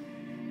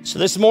 So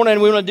this morning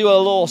we want to do a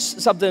little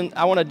something.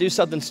 I want to do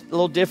something a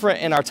little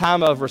different in our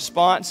time of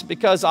response,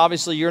 because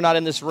obviously you're not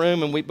in this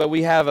room, but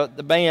we have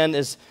the band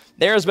is.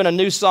 There has been a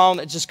new song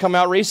that just come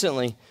out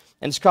recently,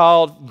 and it's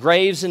called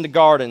 "Graves into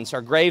Gardens"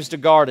 or "Graves to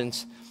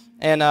Gardens."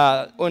 And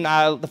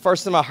the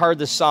first time I heard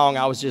this song,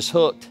 I was just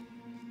hooked.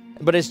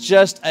 But it's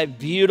just a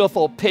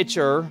beautiful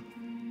picture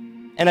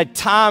and a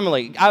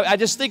timely. I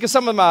just think of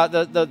some of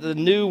the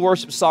new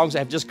worship songs that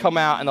have just come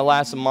out in the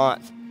last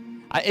month.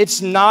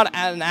 It's not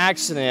an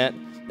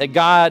accident that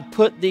God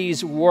put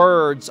these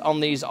words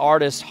on these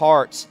artists'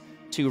 hearts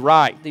to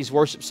write these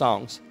worship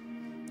songs.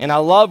 And I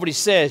love what he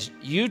says,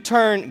 you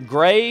turn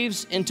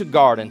graves into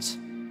gardens.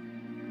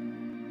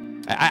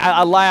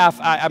 I laugh.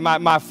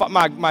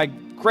 My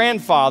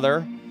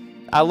grandfather,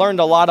 I learned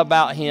a lot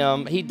about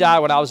him. He died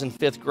when I was in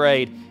 5th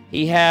grade.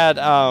 He had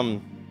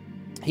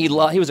he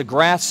was a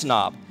grass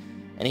snob,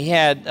 and he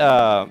had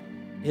I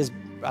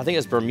think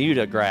it's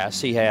Bermuda grass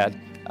he had,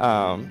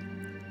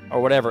 or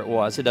whatever it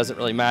was. It doesn't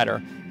really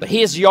matter. But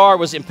his yard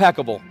was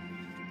impeccable.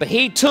 But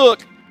he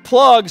took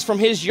plugs from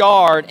his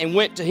yard and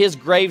went to his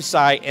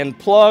gravesite and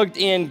plugged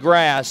in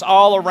grass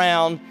all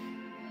around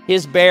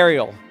his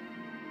burial,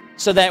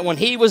 so that when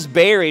he was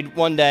buried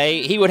one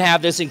day, he would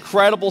have this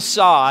incredible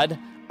sod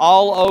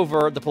all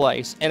over the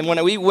place. And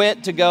when we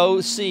went to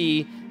go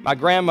see my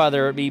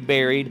grandmother be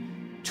buried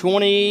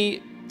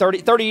 30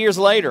 years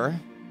later,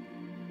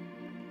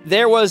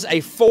 there was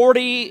a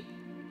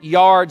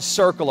 40-yard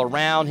circle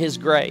around his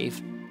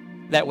grave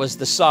that was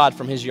the sod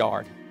from his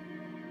yard.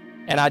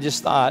 And I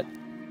just thought,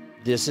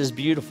 this is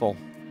beautiful.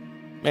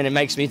 And it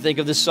makes me think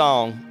of the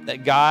song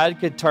that God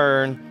could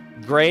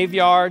turn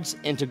graveyards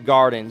into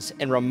gardens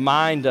and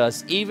remind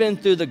us, even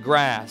through the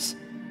grass,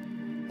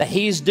 that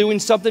he's doing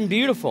something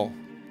beautiful.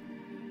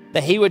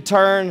 That he would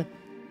turn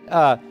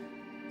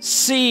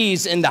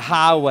seas into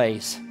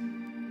highways.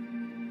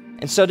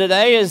 And so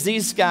today, as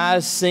these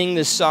guys sing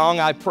this song,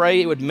 I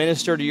pray it would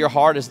minister to your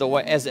heart as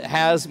it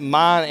has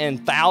mine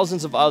and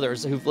thousands of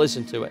others who've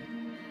listened to it.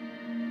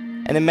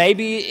 And then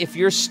maybe if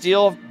you're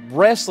still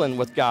wrestling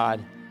with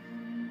God,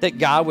 that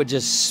God would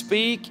just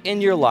speak in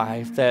your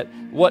life that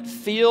what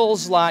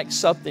feels like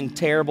something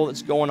terrible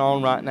that's going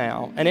on right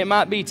now, and it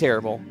might be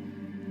terrible,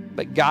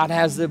 but God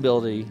has the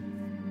ability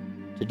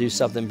to do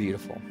something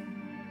beautiful.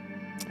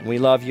 And we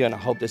love you, and I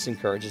hope this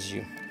encourages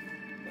you.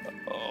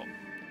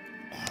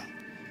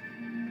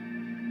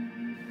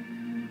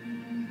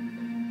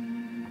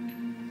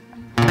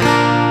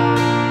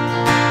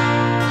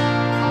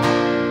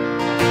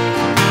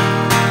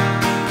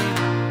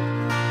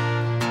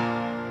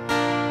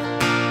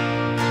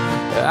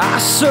 I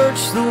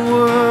searched the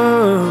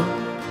world,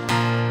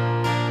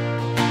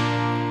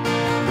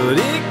 but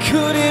it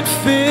couldn't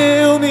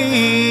fill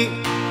me.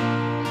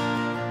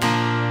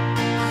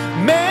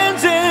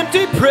 Man's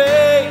empty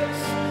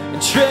praise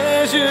and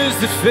treasures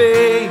that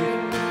fade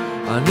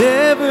are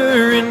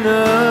never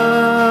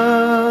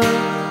enough.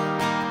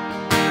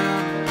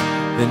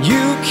 Then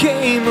you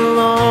came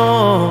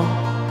along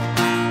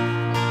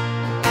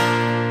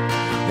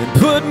and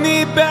put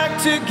me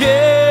back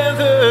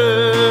together.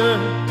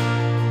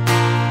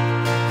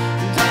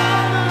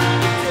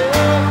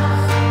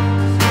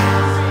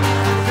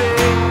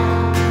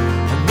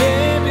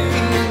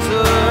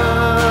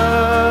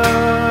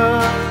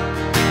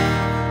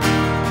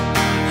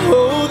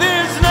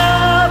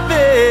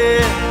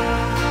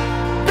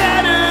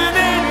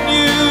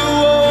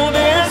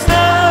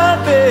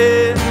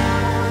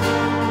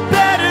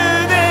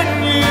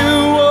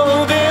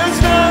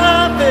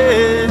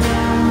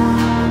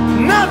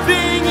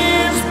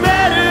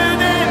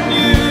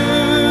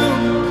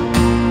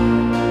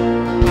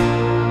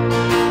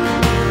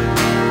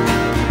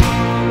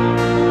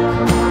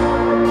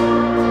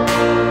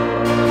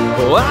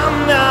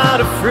 I'm not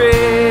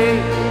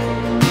afraid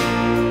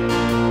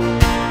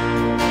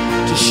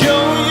to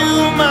show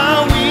you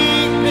my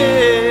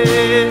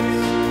weakness,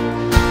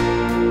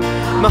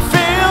 my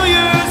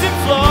failures and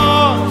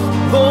flaws.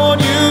 Lord,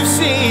 you've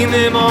seen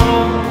them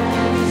all.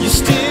 You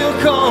still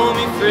call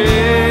me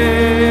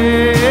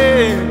friend,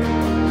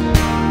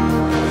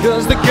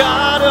 'cause the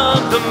God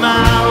of the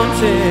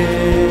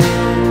mountain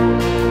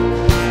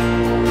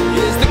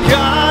is the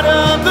God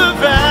of the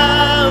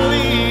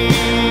valley.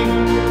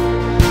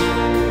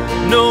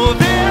 No,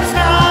 there's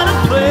not a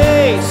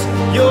place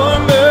your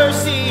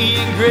mercy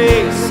and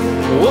grace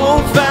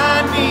won't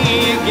find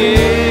me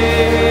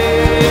again.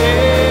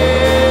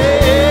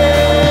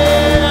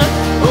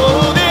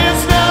 Oh,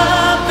 there's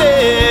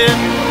nothing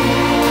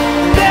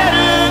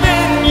better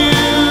than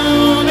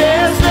you.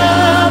 There's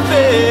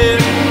nothing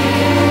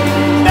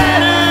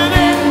better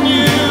than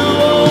you.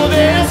 Oh,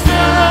 there's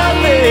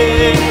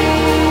nothing.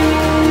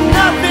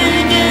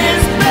 Nothing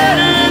is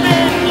better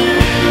than you.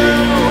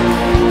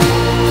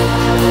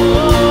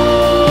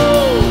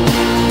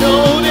 No,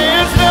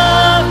 there's nothing.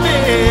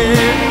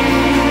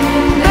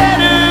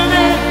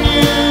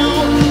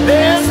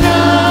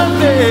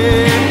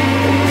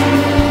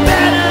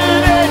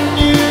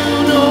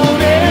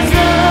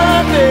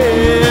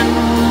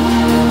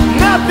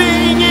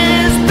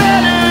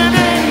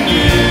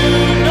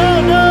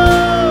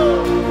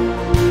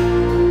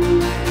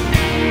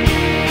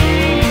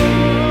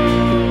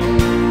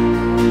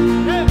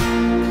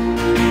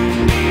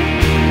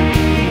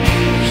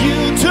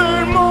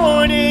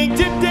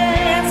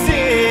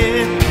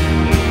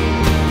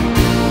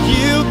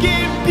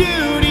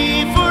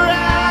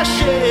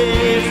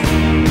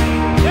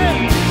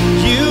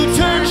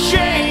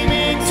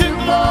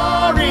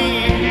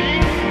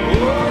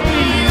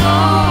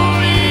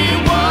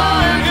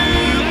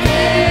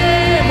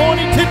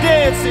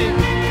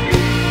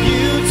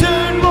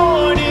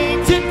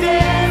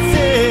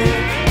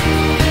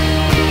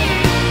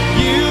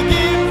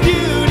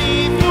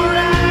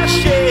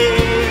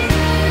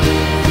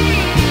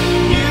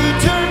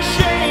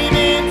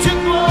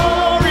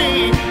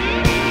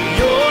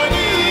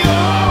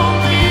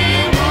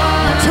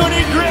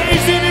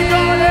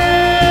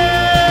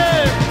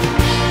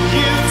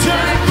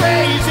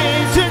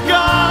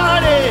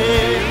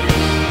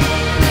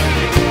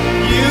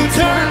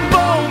 turn